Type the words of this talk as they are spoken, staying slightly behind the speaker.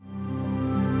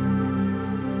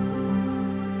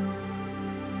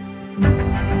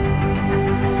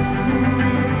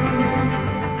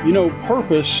You know,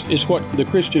 purpose is what the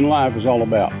Christian life is all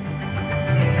about.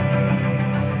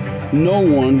 No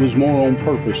one was more on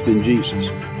purpose than Jesus.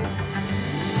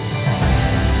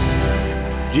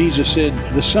 Jesus said,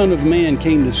 the Son of Man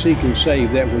came to seek and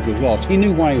save that which was lost. He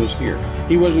knew why he was here.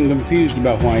 He wasn't confused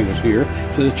about why he was here.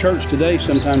 So the church today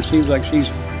sometimes seems like she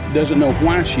doesn't know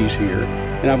why she's here.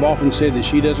 And I've often said that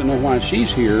she doesn't know why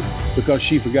she's here because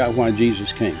she forgot why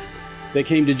Jesus came. They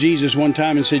came to Jesus one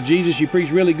time and said, Jesus, you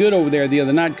preached really good over there the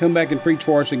other night. Come back and preach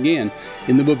for us again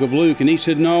in the book of Luke. And he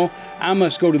said, no, I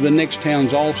must go to the next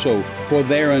towns also, for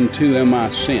thereunto am I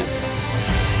sent.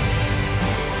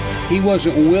 He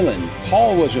wasn't willing,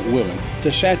 Paul wasn't willing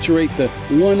to saturate the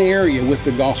one area with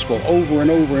the gospel over and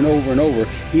over and over and over.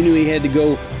 He knew he had to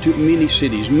go to many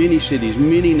cities,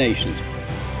 many nations.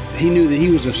 He knew that he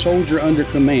was a soldier under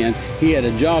command. He had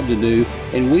a job to do,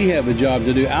 and we have a job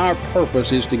to do. Our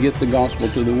purpose is to get the gospel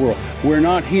to the world. We're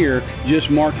not here just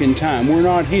marking time. We're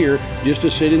not here just to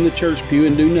sit in the church pew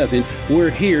and do nothing. We're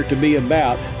here to be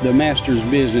about the Master's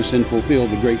business and fulfill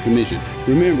the Great Commission.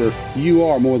 Remember, you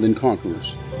are more than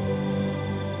conquerors.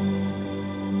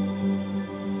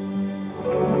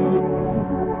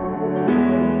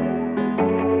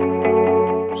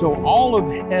 So all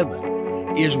of heaven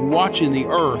is watching the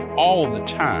earth all the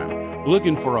time,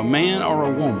 looking for a man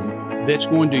or a woman that's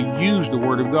going to use the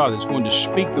Word of God, that's going to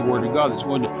speak the Word of God, that's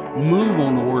going to move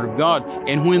on the Word of God.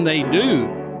 And when they do,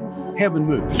 heaven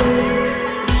moves.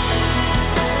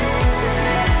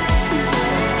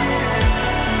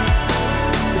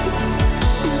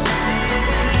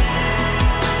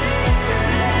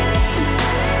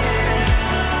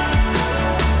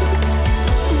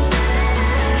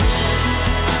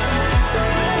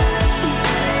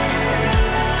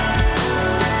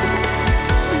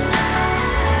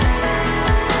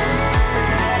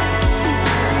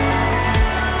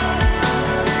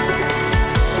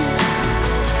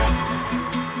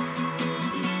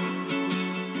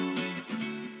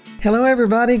 Hello,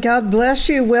 everybody. God bless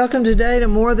you. Welcome today to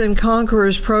More Than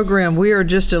Conquerors program. We are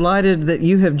just delighted that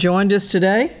you have joined us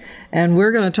today, and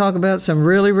we're going to talk about some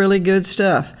really, really good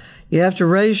stuff. You have to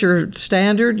raise your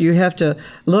standard. You have to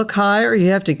look higher.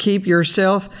 You have to keep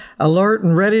yourself alert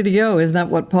and ready to go. Isn't that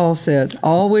what Paul said?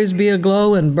 Always be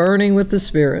aglow and burning with the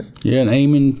Spirit. Yeah, and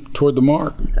aiming toward the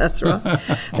mark. That's right.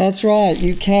 That's right.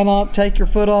 You cannot take your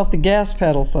foot off the gas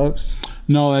pedal, folks.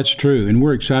 No, that's true, and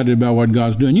we're excited about what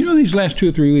God's doing. You know, these last 2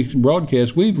 or 3 weeks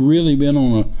broadcasts, we've really been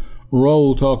on a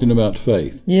roll talking about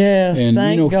faith. Yes, and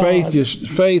thank God.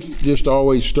 Faith just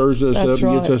always stirs us That's up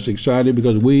and gets us excited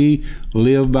because we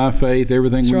live by faith.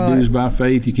 Everything we do is by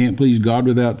faith. You can't please God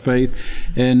without faith.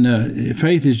 And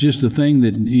faith is just the thing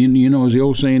that, you know, as the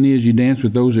old saying is, you dance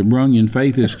with those that brung you. And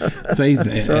faith is faith,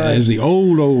 as the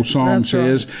old song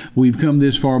says, we've come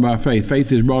this far by faith.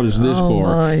 Faith has brought us this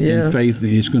far. And faith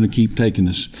is going to keep taking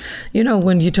us. You know,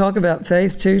 when you talk about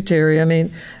faith too, Terry, I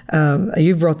mean,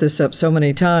 you've brought this up so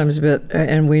many times,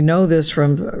 and we know this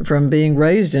from being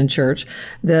raised in church,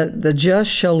 that the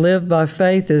just shall live by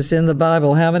faith is in the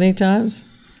Bible how many times?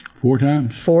 4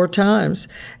 times. 4 times.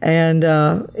 And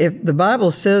if the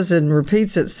Bible says it and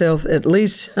repeats itself at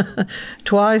least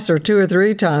twice or 2 or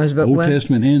 3 times. But Old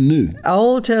Testament and New.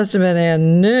 Old Testament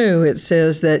and New, it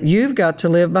says that you've got to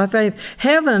live by faith.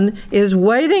 Heaven is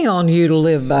waiting on you to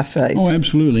live by faith. Oh,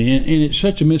 absolutely. And it's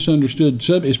such a misunderstood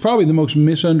subject. It's probably the most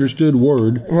misunderstood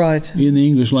word in the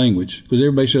English language. Because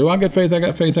everybody says, I got faith, I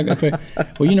got faith, I got faith.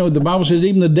 Well, you know, the Bible says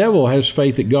even the devil has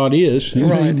faith that God is. He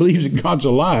believes that God's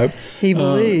alive. He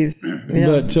believes.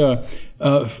 Yeah.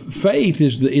 But faith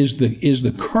is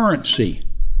the currency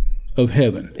of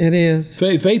heaven. It is.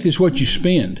 Faith is what you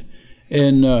spend,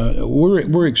 and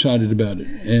we're excited about it.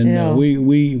 And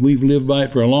we've lived by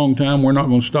it for a long time. We're not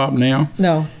going to stop now.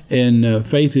 No. And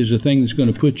faith is the thing that's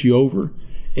going to put you over.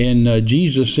 And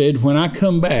Jesus said, "When I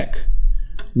come back,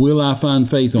 will I find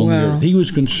faith on the earth?" He was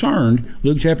concerned.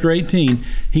 Luke chapter 18,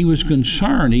 he was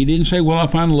concerned. He didn't say, will I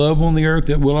find love on the earth?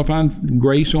 Will I find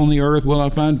grace on the earth? Will I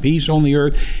find peace on the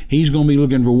earth? He's going to be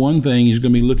looking for one thing. He's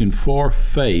going to be looking for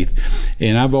faith.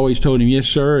 And I've always told him, yes,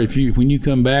 sir, when you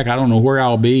come back, I don't know where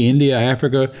I'll be, India,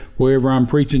 Africa, wherever I'm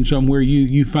preaching somewhere,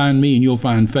 you find me and you'll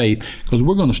find faith, because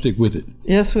we're going to stick with it.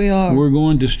 Yes, we are. We're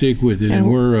going to stick with it,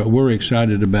 and we're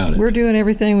excited about it. We're doing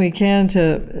everything we can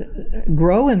to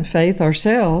grow in faith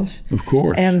ourselves. Of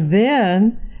course. And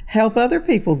then help other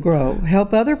people grow,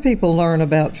 help other people learn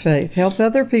about faith, help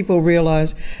other people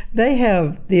realize they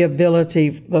have the ability,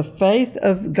 the faith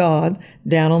of God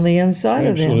down on the inside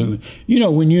of them. Absolutely. You know,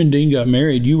 when you and Dean got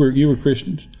married, you were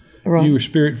Christians. Right. You were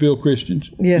Spirit-filled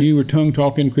Christians. Yes. You were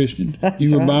tongue-talking Christians. That's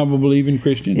you were right. Bible-believing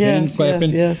Christians. Yes, Hands clapping,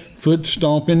 yes. foot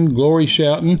stomping, glory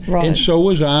shouting. Right. And so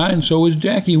was I, and so was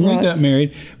Jackie when Right. we got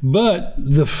married. But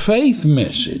the faith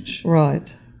message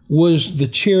Right. was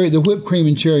the whipped cream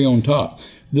and cherry on top.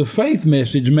 The faith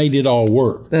message made it all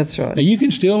work. That's right. Now, you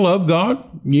can still love God.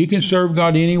 You can serve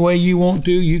God any way you want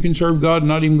to. You can serve God and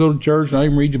not even go to church, not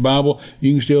even read your Bible.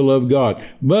 You can still love God.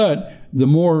 But the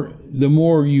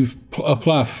more you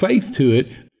apply faith to it,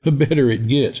 the better it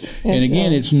gets. And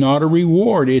again, it's not a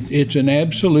reward. It's an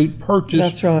absolute purchase.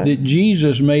 That's right. That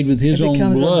Jesus made with His own blood. It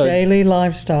becomes a daily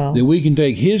lifestyle. That we can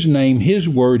take His name, His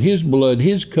word, His blood,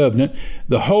 His covenant,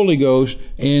 the Holy Ghost,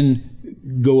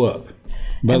 and go up.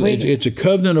 But it's a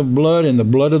covenant of blood and the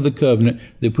blood of the covenant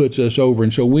that puts us over.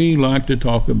 And so we like to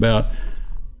talk about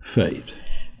faith.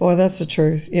 Boy, that's the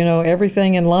truth. You know,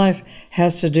 everything in life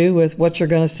has to do with what you're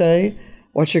going to say,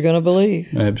 what you're going to believe.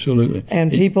 Absolutely.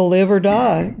 And people live or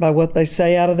die by what they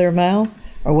say out of their mouth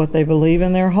or what they believe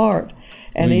in their heart.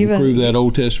 And we can prove that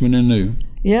Old Testament and New.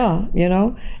 Yeah, you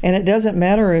know, and it doesn't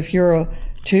matter if you're a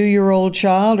 2-year-old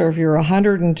child or if you're a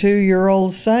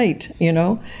 102-year-old saint, you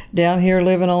know, down here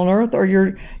living on earth, or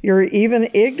you're even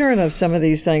ignorant of some of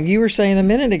these things. You were saying a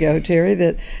minute ago, Terry,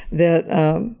 that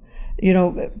you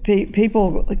know,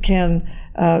 people can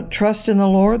trust in the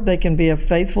Lord. They can be a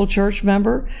faithful church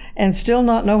member and still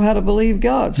not know how to believe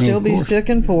God. Still be sick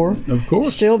and poor. Of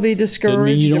course. Still be discouraged, doesn't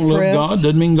mean you don't depressed. love God.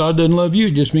 Doesn't mean God doesn't love you.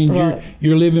 It just means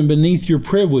you're living beneath your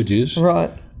privileges. Right.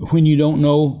 When you don't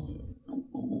know.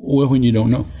 Well, when you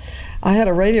don't know. I had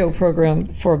a radio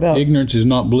program for about... Ignorance is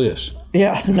not bliss.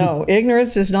 Yeah, no.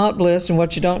 Ignorance is not bliss, and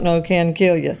what you don't know can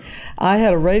kill you. I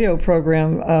had a radio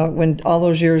program when all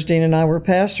those years Dean and I were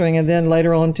pastoring, and then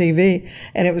later on TV,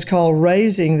 and it was called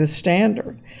Raising the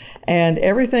Standard. And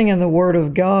everything in the Word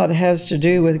of God has to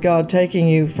do with God taking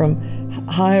you from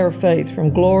higher faith,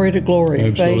 from glory to glory,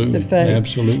 Absolutely. faith to faith.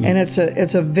 Absolutely. And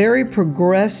it's a very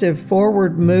progressive,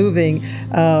 forward-moving,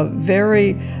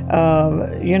 very,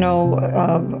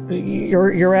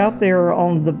 you're out there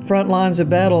on the front lines of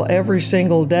battle every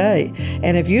single day.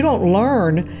 And if you don't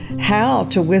learn how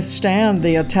to withstand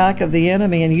the attack of the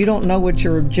enemy, and you don't know what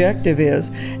your objective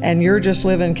is, and you're just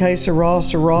living que sera,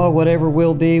 whatever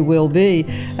will be,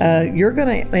 you're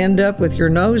going to end up with your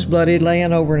nose bloodied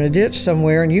laying over in a ditch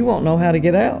somewhere, and you won't know how to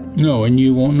get out. No, and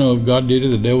you won't know if God did it,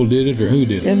 the devil did it, or who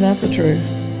did it. Isn't that the truth?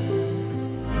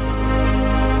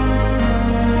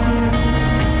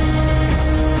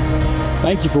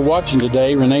 Thank you for watching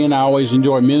today. Renee and I always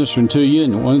enjoy ministering to you,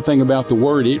 and one thing about the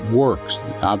Word, it works.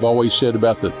 I've always said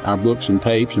about our books and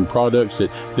tapes and products that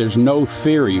there's no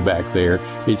theory back there.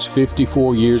 It's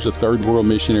 54 years of third world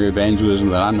missionary evangelism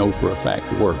that I know for a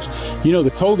fact works. You know,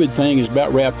 the COVID thing is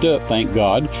about wrapped up, thank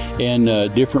God, and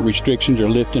different restrictions are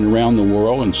lifting around the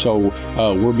world, and so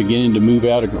we're beginning to move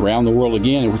out around the world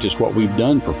again, which is what we've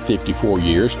done for 54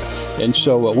 years. And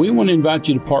so we want to invite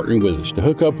you to partner with us, to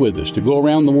hook up with us, to go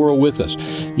around the world with us.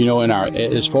 You know,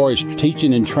 as far as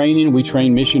teaching and training, we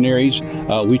train missionaries,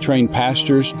 we train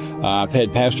pastors. I've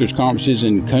had pastors' conferences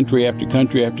in country after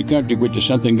country after country, which is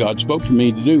something God spoke to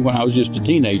me to do when I was just a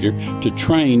teenager, to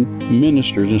train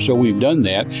ministers, and so we've done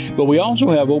that. But we also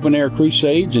have open-air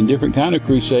crusades and different kind of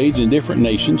crusades in different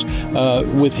nations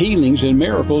with healings and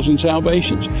miracles and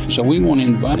salvations. So we want to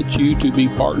invite you to be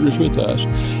partners with us,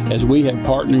 as we have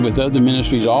partnered with other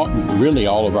ministries all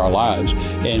of our lives,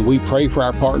 and we pray for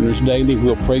our partners daily.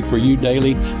 We'll pray for you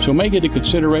daily. So make it a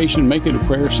consideration, make it a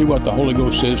prayer, see what the Holy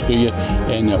Ghost says to you,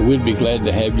 and we'd be glad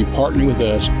to have you partner with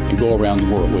us and go around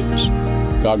the world with us.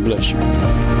 God bless you.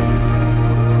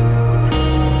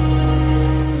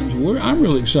 I'm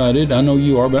really excited. I know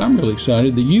you are, but I'm really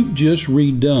excited that you've just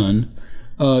redone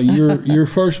your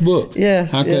first book,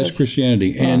 yes, High Class yes.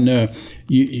 Christianity, and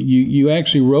you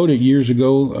actually wrote it years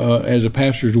ago as a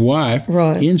pastor's wife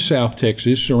in South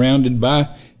Texas, surrounded by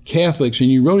Catholics,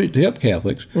 and you wrote it to help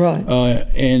Catholics, right?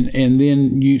 And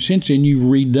then since then you've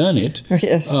redone it,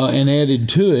 yes, and added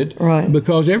to it, right?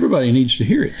 Because everybody needs to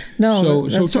hear it. No,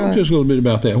 so talk to us a little bit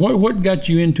about that. What got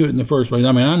you into it in the first place?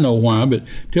 I mean, I know why, but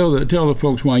tell the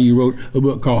folks why you wrote a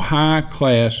book called High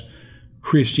Class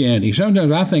Christianity.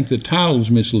 Sometimes I think the title is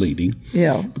misleading.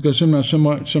 Yeah. Because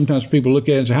sometimes people look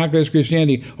at it and say, High Class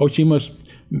Christianity, oh, she must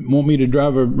want me to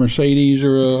drive a Mercedes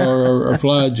or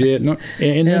fly a jet. No,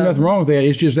 and there's nothing wrong with that.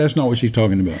 It's just that's not what she's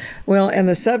talking about. Well, and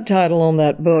the subtitle on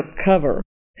that book cover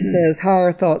says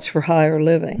Higher Thoughts for Higher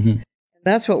Living. Mm-hmm.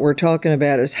 That's what we're talking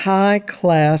about, is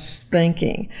high-class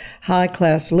thinking,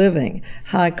 high-class living,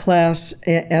 high-class,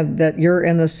 and that you're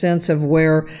in the sense of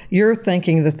where you're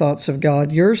thinking the thoughts of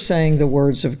God, you're saying the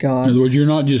words of God. In other words, you're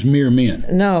not just mere men.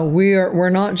 No, we're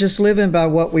not just living by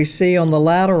what we see on the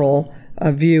lateral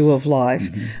view of life,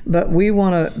 but we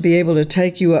want to be able to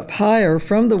take you up higher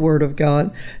from the Word of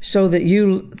God so that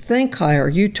you think higher,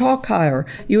 you talk higher,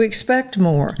 you expect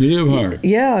more. You live higher.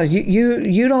 Yeah,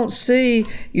 you don't see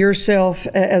yourself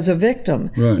as a victim.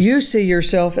 Right. You see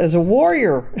yourself as a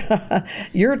warrior.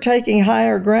 You're taking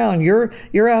higher ground.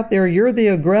 You're out there. You're the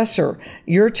aggressor.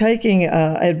 You're taking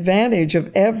advantage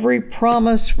of every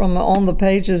promise from on the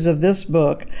pages of this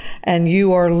book, and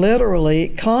you are literally,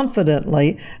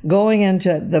 confidently going into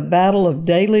the battle of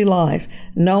daily life,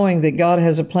 knowing that God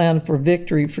has a plan for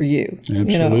victory for you. Absolutely.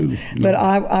 You know? But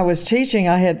I was teaching.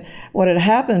 What had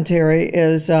happened, Terry,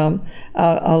 is a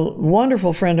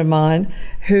wonderful friend of mine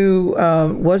who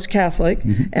was Catholic,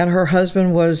 and her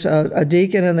husband was a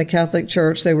deacon in the Catholic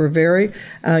Church. They were very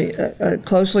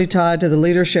closely tied to the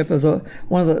leadership of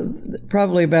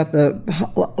probably about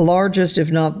the largest, if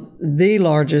not the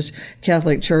largest,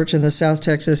 Catholic church in the South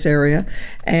Texas area,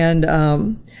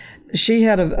 and she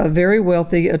had a very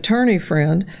wealthy attorney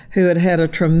friend who had a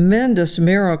tremendous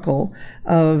miracle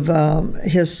of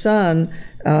his son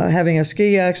having a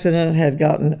ski accident, had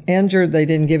gotten injured. They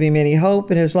didn't give him any hope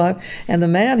in his life. And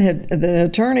the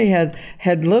attorney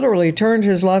had literally turned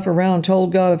his life around,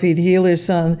 told God if he'd heal his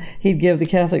son, he'd give the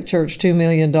Catholic Church $2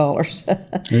 million.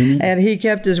 And he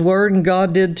kept his word, and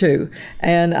God did too.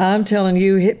 And I'm telling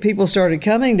you, people started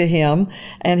coming to him,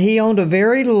 and he owned a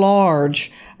very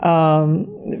large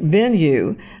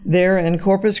venue there in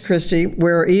Corpus Christi,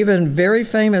 where even very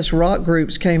famous rock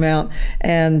groups came out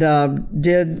and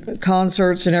did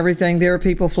concerts and everything. There,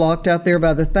 people flocked out there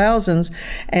by the thousands,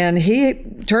 and he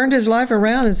turned his life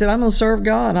around and said, I'm going to serve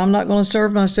God. I'm not going to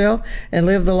serve myself and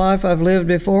live the life I've lived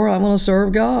before. I'm going to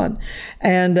serve God.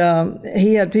 And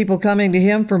he had people coming to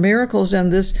him for miracles,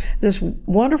 and this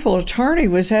wonderful attorney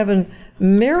was having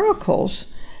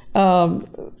miracles,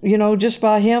 just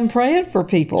by him praying for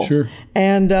people. Sure.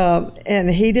 And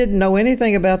he didn't know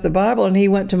anything about the Bible, and he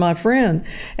went to my friend,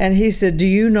 and he said, do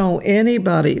you know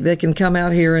anybody that can come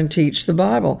out here and teach the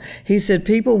Bible? He said,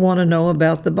 people want to know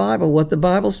about the Bible, what the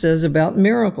Bible says about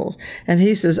miracles. And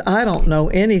he says, I don't know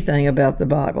anything about the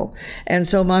Bible. And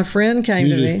so my friend came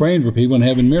to me. He was just praying for people and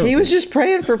having miracles. He was just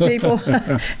praying for people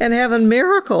and having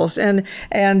miracles. And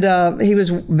he was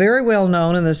very well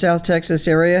known in the South Texas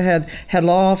area, had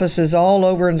law offices all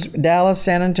over in Dallas,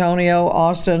 San Antonio,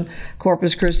 Austin,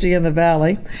 Corpus Christi, and the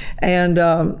Valley. And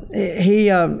he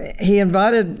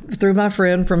invited, through my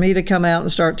friend, for me to come out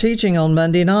and start teaching on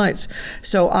Monday nights.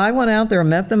 So I went out there,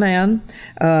 met the man,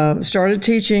 started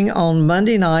teaching on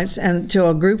Monday nights, and to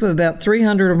a group of about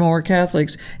 300 or more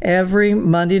Catholics every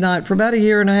Monday night for about a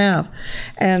year and a half.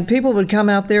 And people would come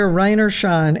out there, rain or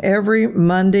shine, every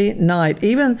Monday night.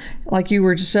 Even like you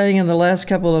were saying in the last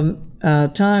couple of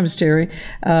times, Terry,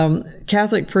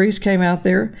 Catholic priests came out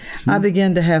there. Sure. I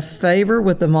began to have favor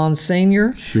with the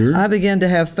Monsignor. Sure. I began to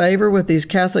have favor with these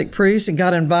Catholic priests, and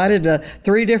got invited to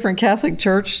 3 different Catholic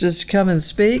churches to come and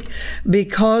speak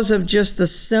because of just the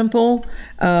simple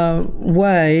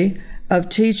way of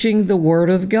teaching the Word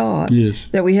of God. Yes.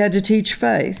 That we had to teach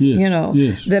faith. Yes.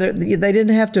 Yes. That they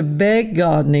didn't have to beg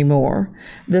God anymore,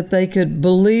 that they could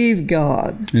believe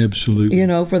God. Absolutely.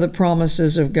 For the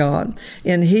promises of God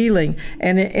in healing.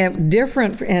 And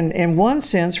different in one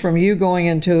sense from you going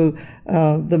into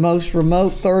the most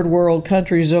remote third world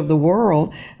countries of the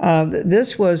world.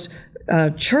 This was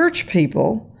church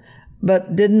people,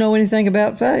 but didn't know anything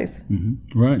about faith.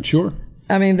 Mm-hmm. Right, sure.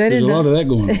 I mean, There's a lot of that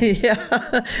going on.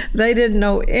 Yeah, they didn't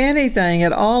know anything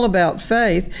at all about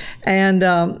faith. And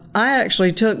I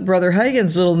actually took Brother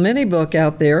Hagin's little mini book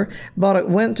out there,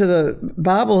 went to the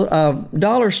Bible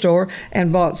dollar store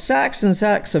and bought sacks and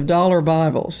sacks of dollar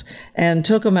Bibles and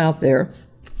took them out there.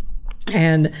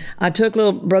 And I took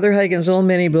Brother Hagin's little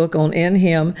mini book on In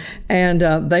Him,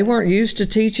 and they weren't used to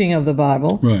teaching of the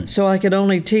Bible, right. So I could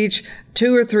only teach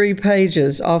 2 or 3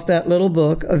 pages off that little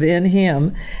book of In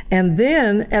Him. And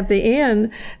then at the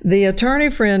end, the attorney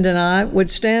friend and I would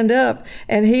stand up,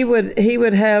 and he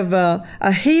would have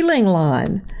a healing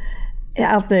line.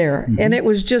 out there. And it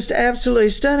was just absolutely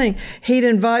stunning. He'd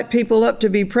invite people up to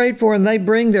be prayed for, and they'd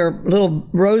bring their little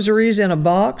rosaries in a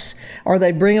box, or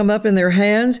they'd bring them up in their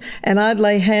hands, and I'd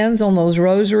lay hands on those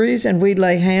rosaries, and we'd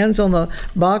lay hands on the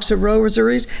box of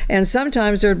rosaries. And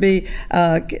sometimes there'd be,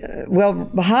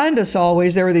 behind us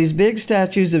always, there were these big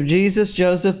statues of Jesus,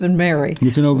 Joseph, and Mary.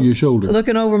 Looking over your shoulder.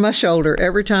 Looking over my shoulder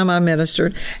every time I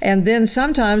ministered. And then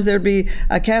sometimes there'd be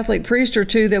a Catholic priest or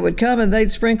two that would come, and they'd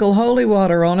sprinkle holy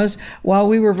water on us while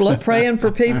we were praying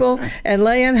for people and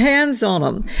laying hands on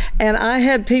them. And I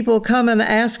had people come and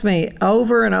ask me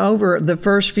over and over the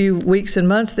first few weeks and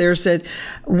months there, said,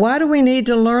 why do we need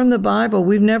to learn the Bible?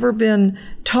 We've never been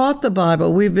taught the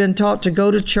Bible. We've been taught to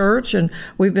go to church, and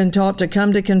we've been taught to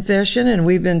come to confession, and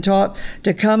we've been taught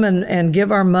to come and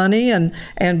give our money and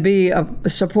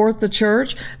support the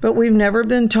church, but we've never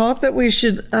been taught that we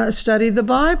should study the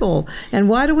Bible. And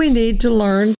why do we need to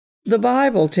learn the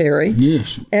Bible, Terry?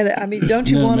 Yes. And I mean, don't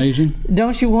you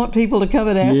want people to come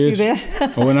and ask you this?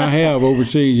 Oh, and I have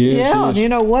overseas, yes. Yeah, yes. You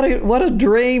know, what a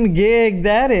dream gig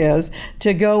that is,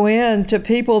 to go in to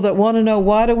people that want to know,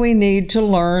 why do we need to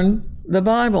learn the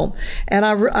Bible? And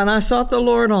I sought the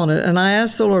Lord on it, and I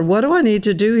asked the Lord, what do I need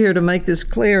to do here to make this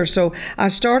clear? So I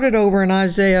started over in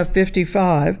Isaiah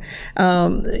 55,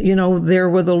 there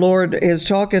where the Lord is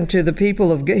talking to the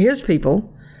people of his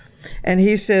people. And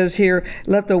he says here,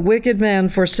 let the wicked man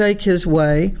forsake his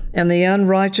way, and the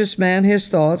unrighteous man his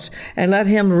thoughts, and let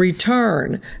him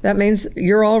return. That means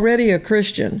you're already a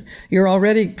Christian. You're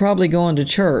already probably going to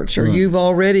church, or you've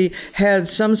already had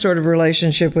some sort of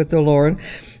relationship with the Lord.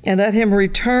 And let him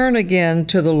return again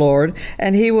to the Lord,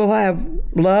 and he will have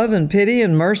love and pity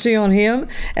and mercy on him,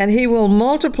 and he will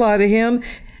multiply to him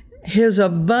his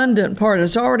abundant pardon.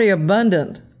 It's already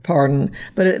abundant pardon,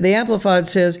 but the Amplified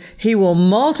says he will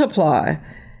multiply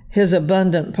his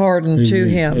abundant pardon to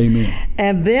him. Amen.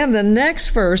 And then the next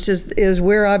verse is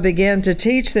where I began to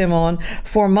teach them on,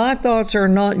 for my thoughts are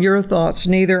not your thoughts,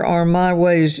 neither are my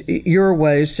ways your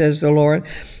ways, says the Lord.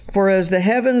 For as the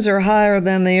heavens are higher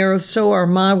than the earth, so are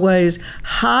my ways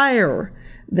higher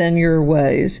than your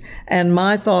ways, and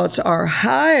my thoughts are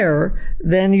higher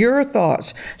than your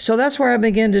thoughts. So that's where I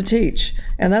begin to teach,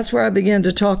 and that's where I begin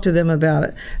to talk to them about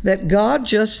it, that God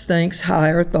just thinks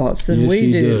higher thoughts than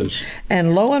we do. Does.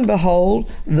 And lo and behold,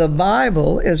 the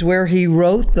Bible is where he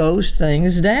wrote those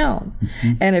things down.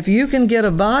 And if you can get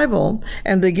a Bible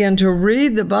and begin to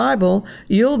read the Bible,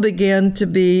 you'll begin to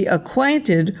be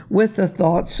acquainted with the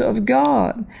thoughts of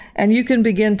God, and you can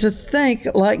begin to think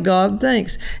like God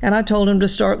thinks. And I told him to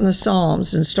start in the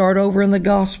Psalms and start over in the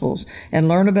Gospels and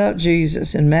learn about Jesus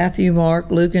in Matthew,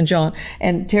 Mark, Luke, and John.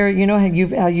 And Terry, you know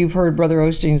how you've heard Brother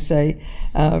Osteen say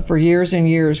for years and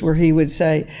years, where he would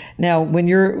say, now when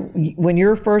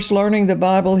you're first learning the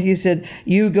Bible, he said,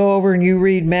 you go over and you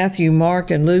read Matthew,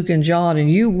 Mark, and Luke, and John, and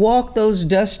you walk those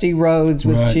dusty roads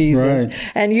with Jesus,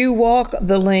 and you walk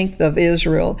the length of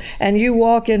Israel, and you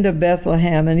walk into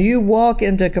Bethlehem, and you walk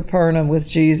into Capernaum with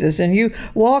Jesus, and you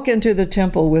walk into the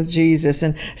temple with Jesus,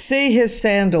 and see his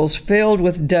sandals filled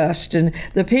with dust, and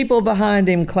the people behind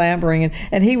him clambering,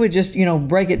 and he would just,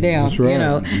 break it down,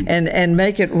 and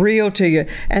make it real to you.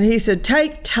 And he said,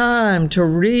 take time to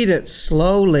read it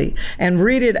slowly and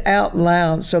read it out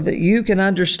loud so that you can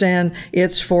understand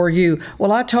it's for you.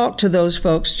 Well, I talked to those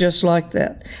folks just like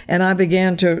that, and I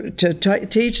began to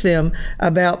teach them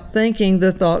about thinking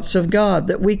the thoughts of God,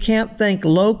 that we can't think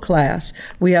low class,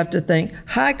 we have to think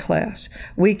high class.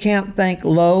 We can't think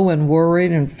low and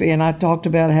worried, and I talked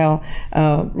about how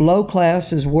low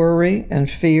class is worry and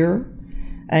fear,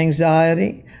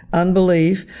 anxiety,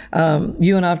 unbelief.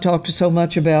 You and I have talked so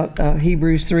much about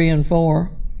Hebrews 3 and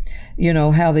 4,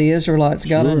 how the Israelites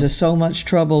got into so much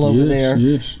trouble over there,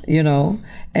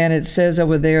 and it says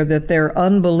over there that their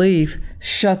unbelief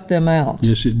shut them out.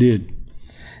 Yes, it did.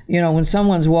 When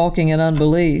someone's walking in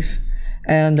unbelief,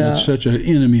 and it's such an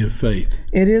enemy of faith.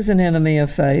 It is an enemy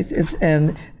of faith.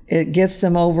 It gets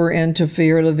them over into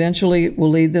fear. It eventually will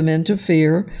lead them into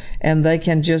fear, and they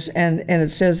can just, and it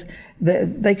says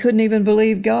that they couldn't even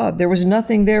believe God. There was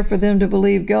nothing there for them to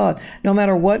believe God, no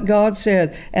matter what God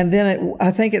said. And then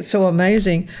I think it's so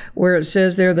amazing where it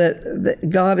says there that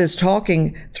God is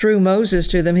talking through Moses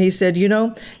to them. He said,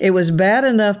 it was bad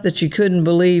enough that you couldn't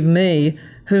believe me,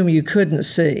 whom you couldn't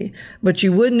see, but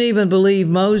you wouldn't even believe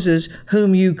Moses,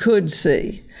 whom you could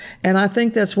see. And I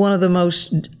think that's one of the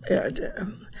most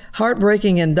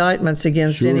heartbreaking indictments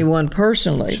against anyone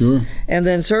personally. Sure. And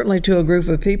then certainly to a group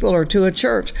of people or to a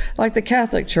church, like the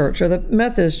Catholic Church or the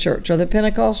Methodist Church or the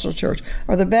Pentecostal Church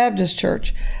or the Baptist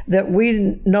Church, that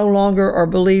we no longer are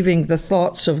believing the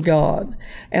thoughts of God.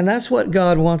 And that's what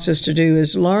God wants us to do,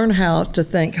 is learn how to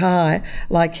think high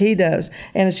like he does.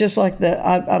 And it's just like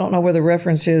I don't know where the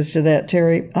reference is to that,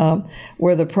 Terry,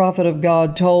 where the prophet of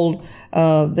God told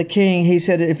the king, he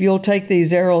said, if you'll take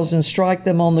these arrows and strike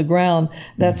them on the ground,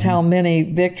 that's how many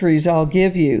victories I'll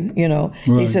give you. You know,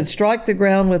 He said, strike the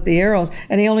ground with the arrows.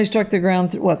 And he only struck the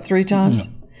ground, 3 times?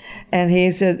 Yeah. And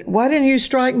he said, why didn't you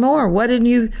strike more? Why didn't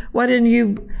you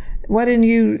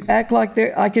act like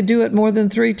I could do it more than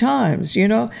 3 times? You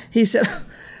know, he said,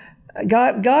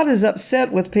 God is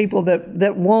upset with people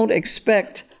that won't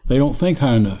expect. They don't think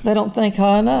high enough. They don't think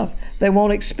high enough. They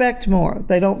won't expect more.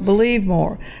 They don't believe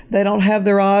more. They don't have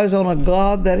their eyes on a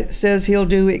God that says he'll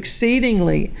do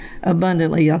exceedingly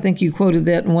abundantly. I think you quoted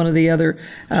that in one of the other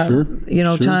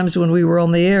times when we were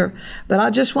on the air. But I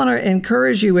just want to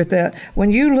encourage you with that.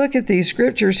 When you look at these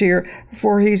scriptures here,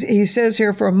 he says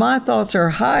here, for my thoughts are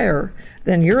higher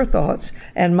than your thoughts,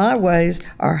 and my ways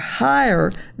are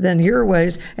higher than your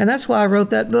ways. And that's why I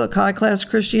wrote that book, High Class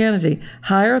Christianity,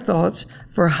 Higher Thoughts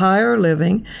for Higher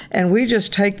Living. And we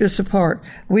just take this apart.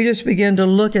 We just begin to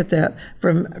look at that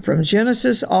from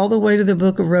Genesis all the way to the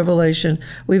book of Revelation.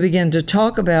 We begin to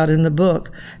talk about in the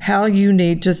book how you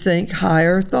need to think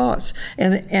higher thoughts.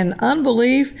 And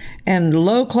unbelief and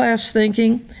low-class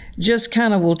thinking just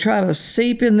kind of will try to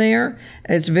seep in there.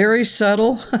 It's very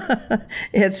subtle.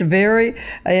 It's very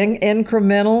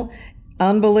incremental.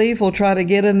 Unbelief will try to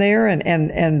get in there,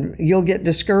 and you'll get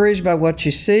discouraged by what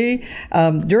you see.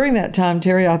 During that time,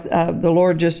 Terry, the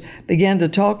Lord just began to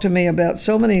talk to me about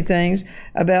so many things,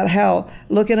 about how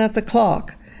looking at the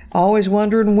clock, always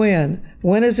wondering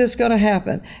when is this going to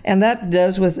happen? And that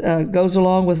goes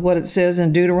along with what it says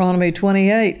in Deuteronomy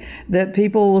 28, that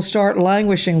people will start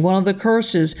languishing. One of the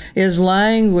curses is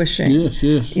languishing.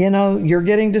 Yes. You know, you're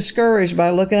getting discouraged by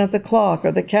looking at the clock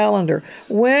or the calendar.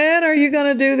 When are you going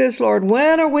to do this, Lord?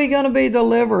 When are we going to be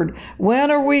delivered? When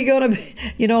are we going to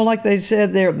be, like they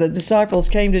said there, the disciples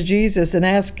came to Jesus and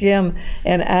asked him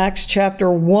in Acts chapter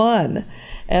 1.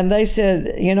 And they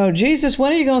said, Jesus,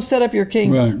 when are you going to set up your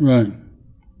kingdom? Right.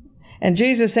 And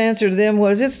Jesus' answer to them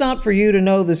was, it's not for you to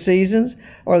know the seasons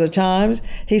or the times.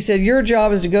 He said, your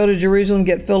job is to go to Jerusalem and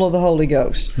get full of the Holy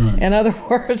Ghost. Right. In other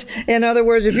words,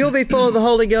 if you'll be full of the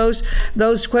Holy Ghost,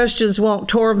 those questions won't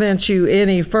torment you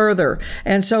any further.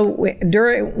 And so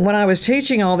when I was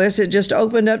teaching all this, it just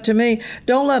opened up to me.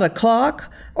 Don't let a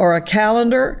clock or a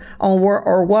calendar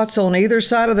or what's on either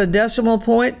side of the decimal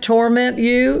point torment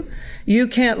you. You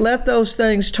can't let those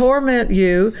things torment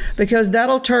you, because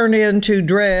that'll turn into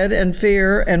dread and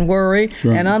fear and worry.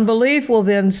 Sure. And unbelief will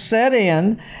then set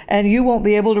in, and you won't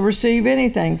be able to receive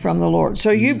anything from the Lord. So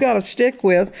you've got to stick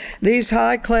with these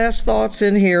high-class thoughts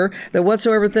in here, that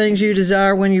whatsoever things you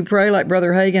desire when you pray, like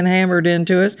Brother Hagin hammered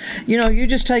into us. You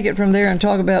just take it from there and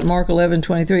talk about Mark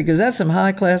 11:23, because that's some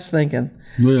high-class thinking.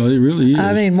 Well, it really is.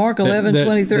 I mean, Mark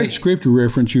 11:23. That scripture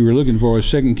reference you were looking for is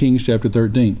 2 Kings chapter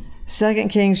 13. 2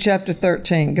 Kings chapter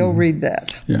 13. Go read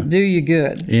that. Yeah. Do you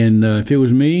good. And if it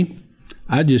was me,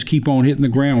 I'd just keep on hitting the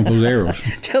ground with those arrows.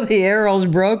 Till the arrows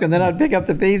broke, and then I'd pick up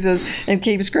the pieces and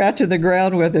keep scratching the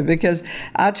ground with it. Because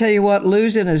I tell you what,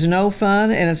 losing is no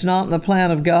fun, and it's not in the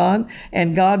plan of God.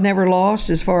 And God never lost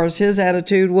as far as his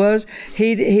attitude was.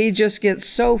 He just gets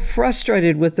so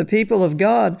frustrated with the people of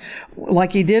God,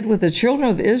 like he did with the children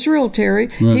of Israel, Terry.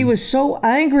 Right. He was so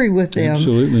angry with them.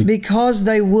 Absolutely. Because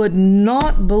they would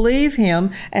not believe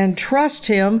him and trust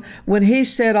him when he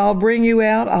said, I'll bring you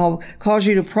out, I'll cause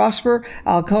you to prosper,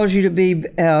 I'll cause you to be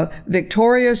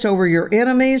victorious over your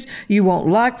enemies. You won't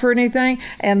lack for anything.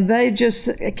 And they just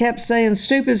kept saying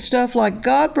stupid stuff like,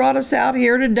 God brought us out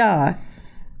here to die.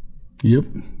 Yep.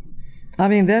 I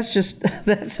mean, that's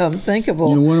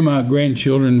unthinkable. One of my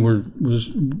grandchildren was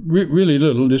really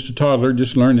little, just a toddler,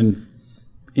 just learning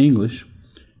English.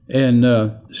 And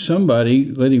somebody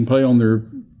let him play on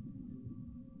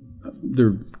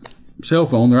their cell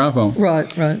phone, their iPhone.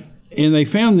 Right. And they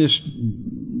found this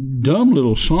dumb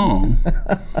little song.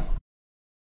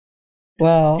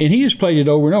 Wow. And he just played it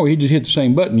over and over. He just hit the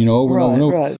same button, over and over and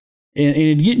over. Right. And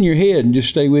it'd get in your head and just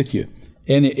stay with you.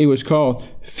 And it was called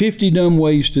 50 Dumb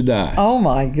Ways to Die. Oh,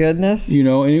 my goodness. And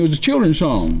it was a children's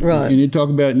song. Right. And it'd talk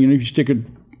about, if you stick a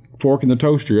fork in the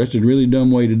toaster, that's a really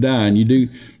dumb way to die. And you do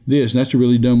this, and that's a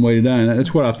really dumb way to die. And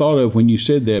that's what I thought of when you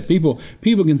said that. People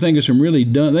can think of some really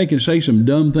dumb, they can say some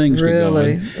dumb things to God.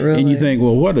 Really. And you think,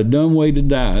 well, what a dumb way to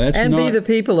die. Be the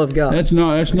people of God. That's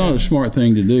not a smart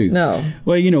thing to do. No.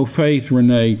 Well, Faith,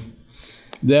 Renee,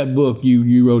 that book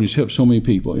you wrote has helped so many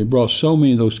people. It brought so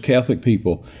many of those Catholic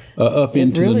people up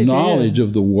into the knowledge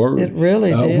of the Word. It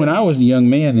really did. When I was a young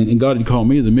man, and God had called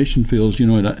me to the mission fields,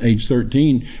 at age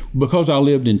 13, because I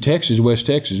lived in Texas, West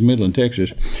Texas, Midland,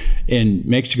 Texas, and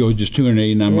Mexico is just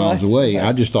 289 miles away.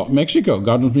 I just thought, Mexico,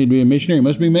 God wants me to be a missionary, it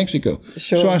must be Mexico.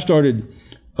 Sure. So I started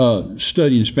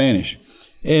studying Spanish.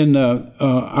 And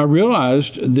I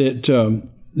realized that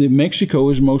Mexico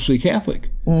is mostly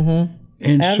Catholic. Mm-hmm.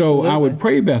 And Absolutely. so I would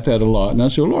pray about that a lot. And I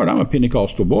said, Lord, I'm a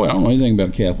Pentecostal boy. I don't know anything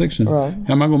about Catholics. And right.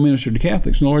 how am I going to minister to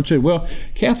Catholics? And the Lord said, well,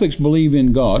 Catholics believe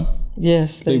in God.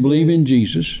 Yes, they believe in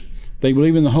Jesus. They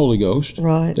believe in the Holy Ghost.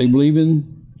 Right. They believe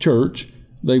in church.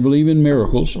 They believe in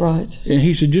miracles. Right. And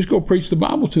he said, just go preach the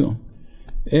Bible to them.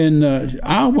 And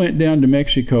I went down to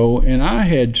Mexico, and I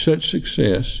had such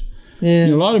success.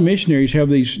 Yes. A lot of missionaries have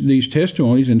these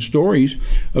testimonies and stories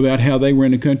about how they were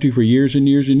in the country for years and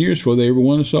years and years before they ever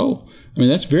won a soul. I mean,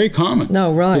 that's very common.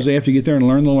 No, right. Because they have to get there and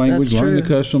learn the language, learn the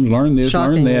customs, learn this,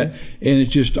 learn that. And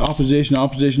it's just opposition.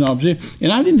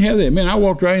 And I didn't have that. Man, I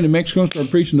walked right into Mexico and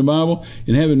started preaching the Bible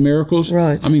and having miracles.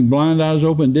 Right. I mean, blind eyes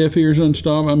open, deaf ears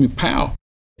unstopped. I mean, pow.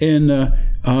 And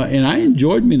I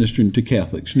enjoyed ministering to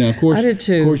Catholics. Now, of course, I did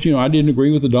too. Of course, I didn't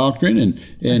agree with the doctrine,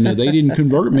 and they didn't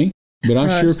convert me. But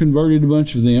I sure converted a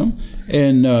bunch of them,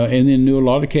 and then knew a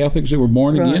lot of Catholics that were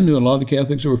born again, knew a lot of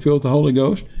Catholics that were filled with the Holy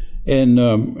Ghost,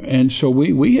 and so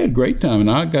we had a great time. And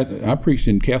I preached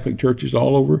in Catholic churches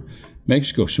all over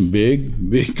Mexico, some big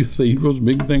cathedrals,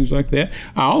 big things like that.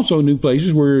 I also knew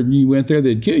places where you went there,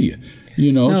 they'd kill you,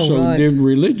 their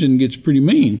religion gets pretty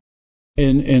mean.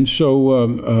 And so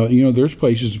there's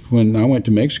places, when I went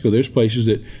to Mexico, there's places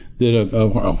that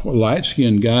a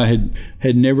light-skinned guy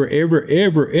had never,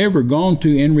 ever gone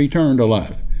to and returned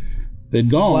alive. They'd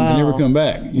gone and never come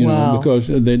back, because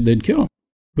they'd kill him.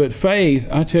 But faith,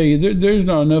 I tell you, there's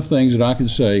not enough things that I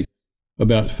could say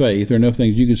about faith, or enough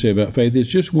things you can say about faith. It's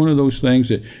just one of those things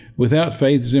that without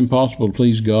faith it's impossible to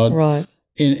please God. Right.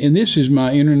 And this is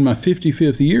entering my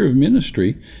 55th year of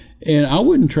ministry. And I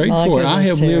wouldn't trade for it. I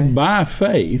have lived by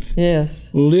faith,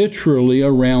 literally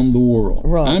around the world.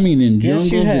 Right. I mean, in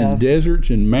jungles and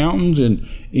deserts and mountains and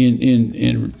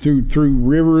in through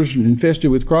rivers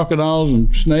infested with crocodiles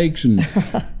and snakes and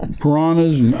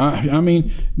piranhas. And I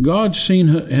mean, God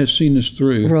has seen us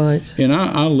through. Right. And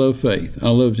I love faith. I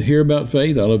love to hear about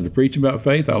faith. I love to preach about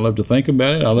faith. I love to think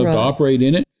about it. I love to operate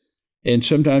in it. And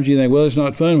sometimes you think, well, it's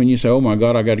not fun when you say, oh my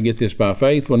God, I got to get this by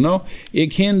faith. Well, no, it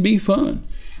can be fun.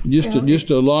 Just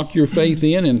to lock your faith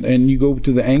in, and you go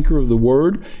to the anchor of the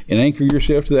Word and anchor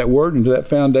yourself to that Word and to that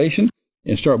foundation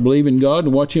and start believing God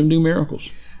and watch Him do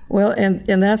miracles. Well, and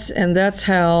that's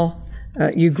how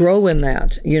you grow in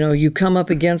that. You come up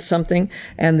against something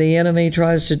and the enemy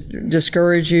tries to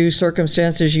discourage you.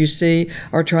 Circumstances you see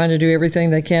are trying to do everything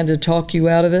they can to talk you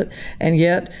out of it, and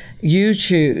yet you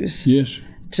choose. Yes.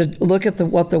 To look at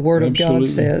what the Word of God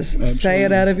says. Absolutely. Say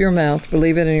it out of your mouth.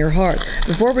 Believe it in your heart.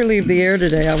 Before we leave the air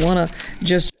today, I want to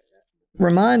just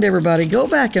remind everybody, go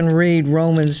back and read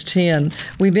Romans 10.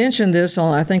 We mentioned this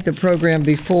on, I think, the program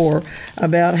before,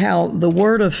 about how the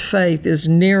word of faith is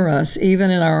near us,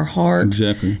 even in our heart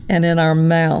and in our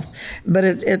mouth. But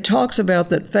it talks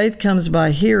about that faith comes by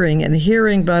hearing, and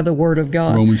hearing by the word of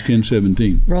God. Romans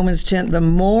 10:17. Romans 10. The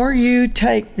more you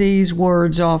take these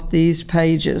words off these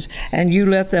pages and you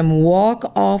let them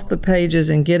walk off the pages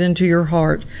and get into your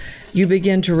heart, you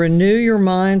begin to renew your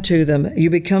mind to them. You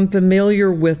become familiar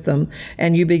with them,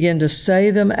 and you begin to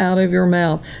say them out of your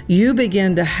mouth. You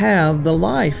begin to have the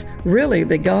life, really,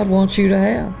 that God wants you to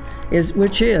have,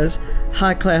 which is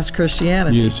high-class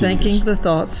Christianity, yes, thinking the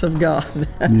thoughts of God.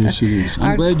 Yes, it is.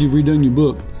 I'm glad you've redone your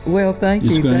book. Well, thank you.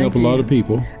 It's going to help a lot of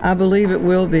people. I believe it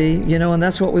will be, and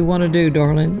that's what we want to do,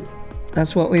 darling.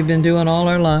 That's what we've been doing all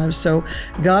our lives. So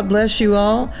God bless you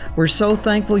all. We're so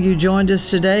thankful you joined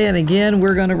us today. And again,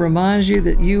 we're going to remind you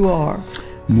that you are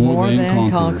more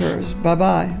than conquerors.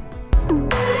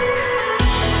 Bye-bye.